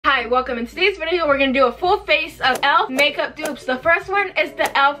Hi, welcome. In today's video, we're gonna do a full face of e.l.f. makeup dupes. The first one is the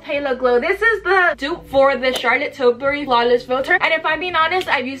e.l.f. Halo Glow. This is the dupe for the Charlotte Tilbury Flawless Filter. And if I'm being honest,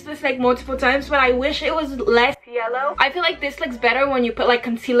 I've used this like multiple times, but I wish it was less yellow. I feel like this looks better when you put like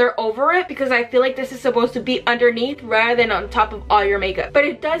concealer over it, because I feel like this is supposed to be underneath rather than on top of all your makeup. But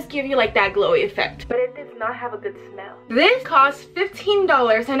it does give you like that glowy effect. But it does not have a good smell. This costs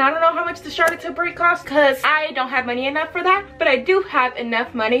 $15, and I don't know how much the Charlotte Tilbury costs because I don't have money enough for that, but I do have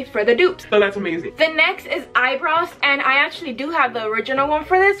enough money for the dupes. So that's amazing. The next is eyebrows, and I actually do have the original one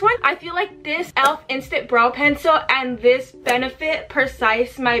for this one. I feel like this e.l.f. Instant Brow Pencil and this Benefit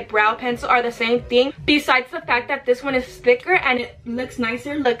Precise My Brow Pencil are the same thing, besides the fact that this one is thicker and it looks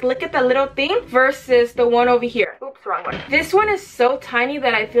nicer. Look at the little thing versus the one over here. Oops, wrong one. This one is so tiny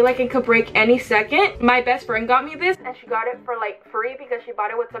that I feel like it could break any second. My best friend got me this and she got it for like free because she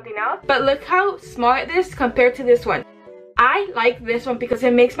bought it with something else. But look how small it is compared to this one. I like this one because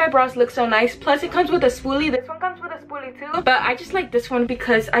it makes my brows look so nice. Plus it comes with a spoolie. This one comes with a spoolie too. But I just like this one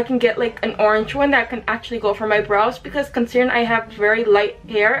because I can get like an orange one that can actually go for my brows, because considering I have very light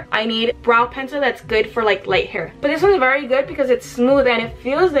hair, I need brow pencil that's good for like light hair. But this one's very good because it's smooth and it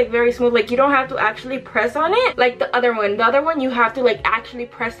feels like very smooth. Like you don't have to actually press on it like the other one. The other one you have to like actually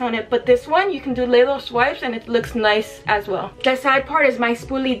press on it. But this one you can do little swipes and it looks nice as well. The sad part is my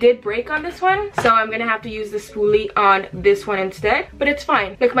spoolie did break on this one. So I'm gonna have to use the spoolie on this one instead, but it's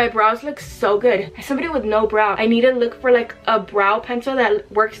fine. Look, my brows look so good. As somebody with no brow, I need to look for like a brow pencil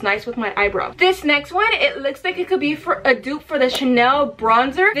that works nice with my eyebrow. This next one, it looks like it could be for a dupe for the Chanel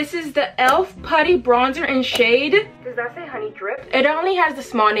bronzer. This is the e.l.f. Putty Bronzer in shade. Does that say Honey Drip? It only has the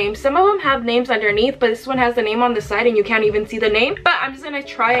small name. Some of them have names underneath, but this one has the name on the side and you can't even see the name. But I'm just gonna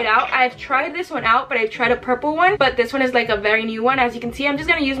try it out. I've tried this one out, but I've tried a purple one, but this one is like a very new one. As you can see, I'm just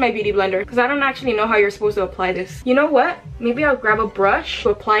gonna use my beauty blender because I don't actually know how you're supposed to apply this. You know what? Maybe I'll grab a brush to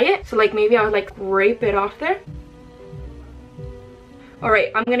apply it. So like maybe I'll like scrape it off there.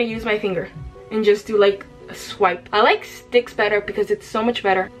 Alright, I'm gonna use my finger and just do like a swipe. I like sticks better because it's so much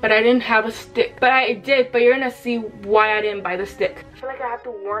better, but I didn't have a stick. But I did, but you're gonna see why I didn't buy the stick. I feel like I have to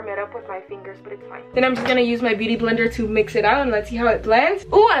warm it up with my fingers, but it's fine. Then I'm just gonna use my beauty blender to mix it out and let's see how it blends.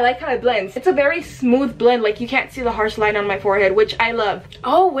 Oh, I like how it blends. It's a very smooth blend. Like you can't see the harsh line on my forehead, which I love.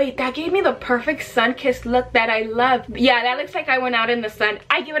 Oh wait, that gave me the perfect sun-kissed look that I love. Yeah, that looks like I went out in the sun.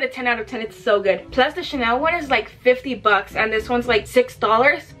 I give it a 10 out of 10. It's so good. Plus the Chanel one is like 50 bucks and this one's like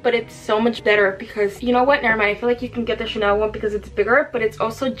 $6, but it's so much better because you know what? Never mind. I feel like you can get the Chanel one because it's bigger, but it's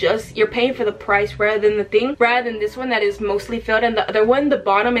also just you're paying for the price rather than the thing, rather than this one that is mostly filled, and the other one, the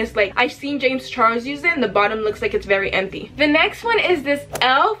bottom is like, I've seen James Charles use it and the bottom looks like it's very empty. The next one is this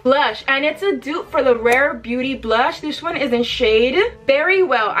e.l.f. blush, and it's a dupe for the Rare Beauty blush. This one is in shade Very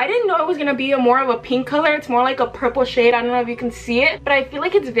Well. I didn't know it was gonna be more of a pink color. It's more like a purple shade. I don't know if you can see it, but I feel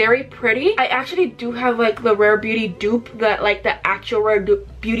like it's very pretty. I actually do have like the Rare Beauty dupe, that like the actual Rare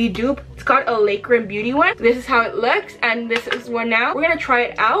Beauty dupe. It's called a Lakerin Beauty one. This is how it looks, and this is one now. We're gonna try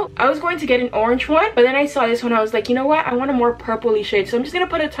it out. I was going to get an orange one, but then I saw this one. I was like, you know what? I want a more purpley shade, so I'm just gonna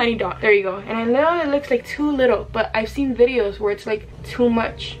put a tiny dot. There you go. And I know it looks like too little, but I've seen videos where it's like too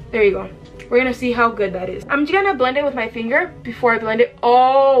much. There you go. We're gonna see how good that is. I'm just gonna blend it with my finger before I blend it.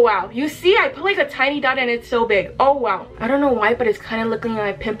 Oh wow, you see I put like a tiny dot and it's so big. Oh wow, I don't know why, but it's kind of looking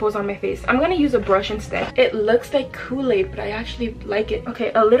like pimples on my face. I'm gonna use a brush instead. It looks like Kool-Aid, but I actually like it.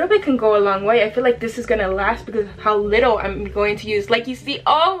 Okay, a little bit can go a long way. I feel like this is gonna last because of how little I'm going to use. Like you see,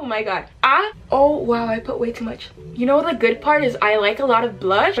 oh my god. Oh wow, I put way too much. You know, the good part is I like a lot of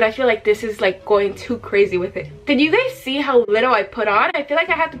blush, but I feel like this is like going too crazy with it. Did you guys see how little I put on? I feel like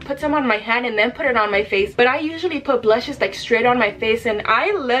I have to put some on my hand and then put it on my face, but I usually put blushes like straight on my face, and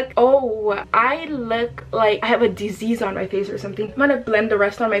I look like I have a disease on my face or something. I'm gonna blend the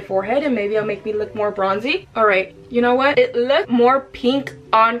rest on my forehead and maybe it'll make me look more bronzy. All right, you know what? It looked more pink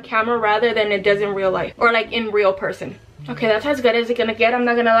on camera rather than it does in real life, or like in real person. Okay, that's as good as it's gonna get, I'm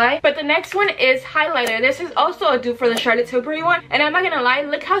not gonna lie. But the next one is highlighter. This is also a dupe for the Charlotte Tilbury one, and I'm not gonna lie,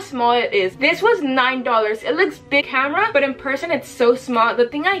 look how small it is. This was $9. It looks big camera, but in person it's so small. The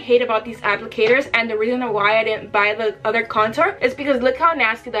thing I hate about these applicators, and the reason why I didn't buy the other contour, is because look how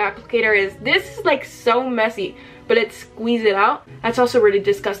nasty the applicator is. This is like so messy, but it squeezes it out. That's also really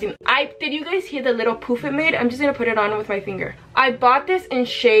disgusting. Did you guys hear the little poof it made? I'm just gonna put it on with my finger. I bought this in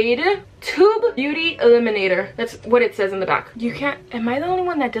shade Tube Beauty Eliminator. That's what it says in the back. You can't, am I the only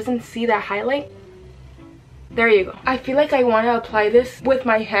one that doesn't see that highlight? There you go. I feel like I want to apply this with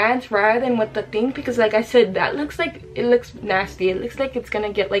my hands rather than with the thing, because like I said, that looks like, it looks nasty. It looks like it's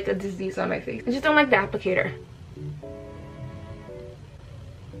gonna get like a disease on my face. I just don't like the applicator.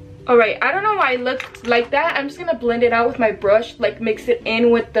 Alright, I don't know why I look like that. I'm just gonna blend it out with my brush, like mix it in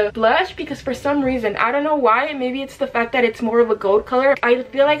with the blush, because for some reason, I don't know why, maybe it's the fact that it's more of a gold color. I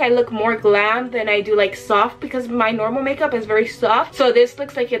feel like I look more glam than I do like soft, because my normal makeup is very soft. So this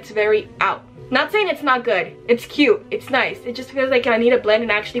looks like it's very out. Not saying it's not good. It's cute. It's nice. It just feels like I need to blend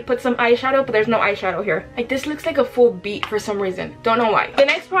and actually put some eyeshadow, but there's no eyeshadow here. Like this looks like a full beat for some reason. Don't know why. The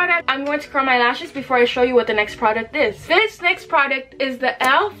next product, I'm going to curl my lashes before I show you what the next product is. This next product is the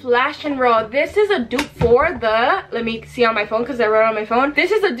e.l.f. Lash and Roll. This is a dupe for the, let me see on my phone because I wrote it on my phone.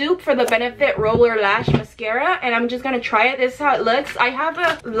 This is a dupe for the Benefit Roller Lash Mascara, and I'm just gonna try it. This is how it looks. I have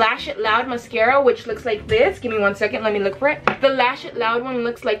a Lash It Loud mascara, which looks like this. Give me 1 second. Let me look for it. The Lash It Loud one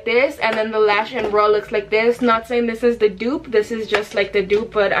looks like this, and then the Lash and Roll looks like this. Not saying this is the dupe, this is just like the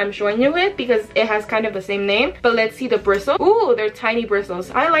dupe, but I'm showing you it because it has kind of the same name. But let's see the bristles. Ooh, they're tiny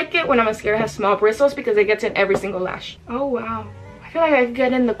bristles. I like it when a mascara has small bristles because it gets in every single lash. Oh wow, I feel like I can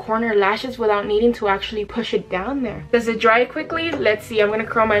get in the corner lashes without needing to actually push it down there. Does it dry quickly? Let's see. I'm gonna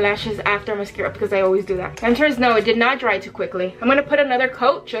curl my lashes after mascara because I always do that. And turns no, it did not dry too quickly. I'm gonna put another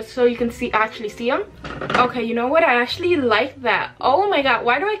coat just so you can actually see them. Okay, you know what, I actually like that. Oh my god,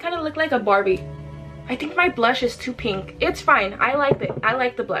 why do I kind of look like a Barbie? I think my blush is too pink. It's fine. I like it. I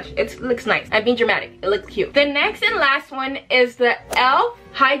like the blush. It looks nice. I'm being dramatic. It looks cute. The next and last one is the e.l.f.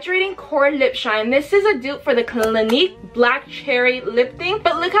 Hydrating Core Lip Shine. This is a dupe for the Clinique Black Cherry Lip thing.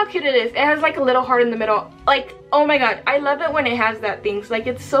 But look how cute it is. It has like a little heart in the middle. Like, oh my god. I love it when it has that thing. Like,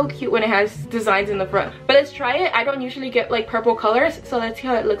 it's so cute when it has designs in the front. But let's try it. I don't usually get like purple colors. So let's see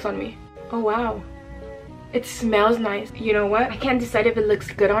how it looks on me. Oh wow. It smells nice. You know what? I can't decide if it looks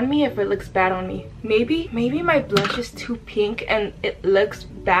good on me, if it looks bad on me. Maybe my blush is too pink and it looks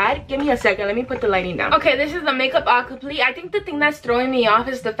bad. Give me a second. Let me put the lighting down. Okay, this is the makeup all complete. I think the thing that's throwing me off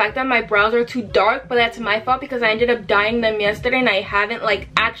is the fact that my brows are too dark, but that's my fault because I ended up dyeing them yesterday and I haven't like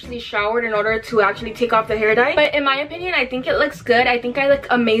actually showered in order to actually take off the hair dye. But in my opinion, I think it looks good. I think I look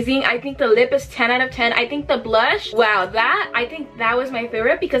amazing. I think the lip is 10 out of 10. I think the blush, wow, I think that was my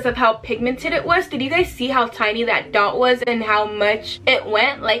favorite because of how pigmented it was. Did you guys see how tiny that dot was and how much it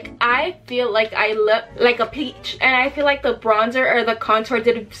went? Like, I feel like I look like a peach, and I feel like the bronzer or the contour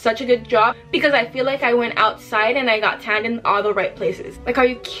did such a good job because I feel like I went outside and I got tanned in all the right places. Like, are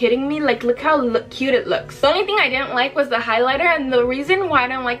you kidding me? Like, look how cute it looks. The only thing I didn't like was the highlighter, and the reason why I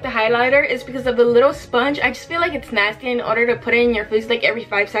don't like the highlighter is because of the little sponge. I just feel like it's nasty in order to put it in your face like every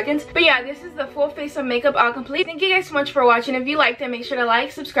 5 seconds. But yeah, this is the full face of makeup all complete. Thank you guys so much for watching. If you liked it, make sure to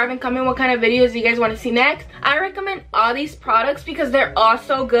like, subscribe, and comment what kind of videos you guys want to see next. I recommend all these products because they're all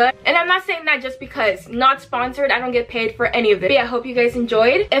so good, and I'm not saying that just because. Not sponsored. I don't get paid for any of it. But yeah, I hope you guys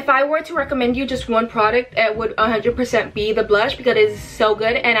enjoyed. If I were to recommend you just one product, it would 100% be the blush because it is so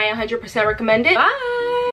good and I 100% recommend it. Bye.